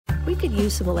could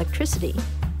use some electricity.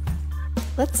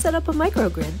 Let's set up a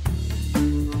microgrid.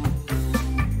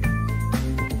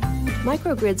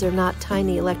 Microgrids are not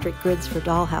tiny electric grids for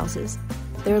dollhouses.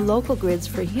 They're local grids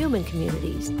for human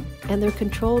communities, and they're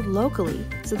controlled locally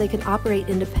so they can operate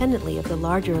independently of the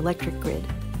larger electric grid.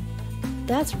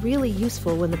 That's really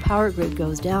useful when the power grid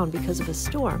goes down because of a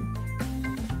storm.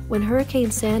 When Hurricane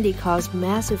Sandy caused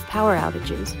massive power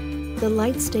outages, the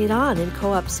lights stayed on in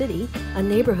Co-op City, a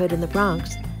neighborhood in the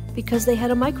Bronx, because they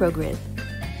had a microgrid.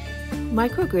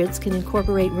 Microgrids can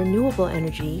incorporate renewable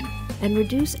energy and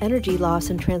reduce energy loss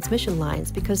in transmission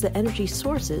lines because the energy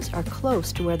sources are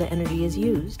close to where the energy is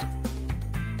used.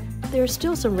 There are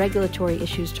still some regulatory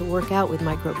issues to work out with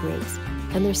microgrids,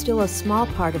 and they're still a small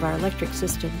part of our electric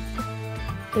system.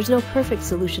 There's no perfect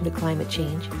solution to climate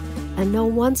change, and no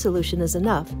one solution is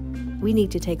enough. We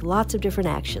need to take lots of different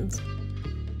actions.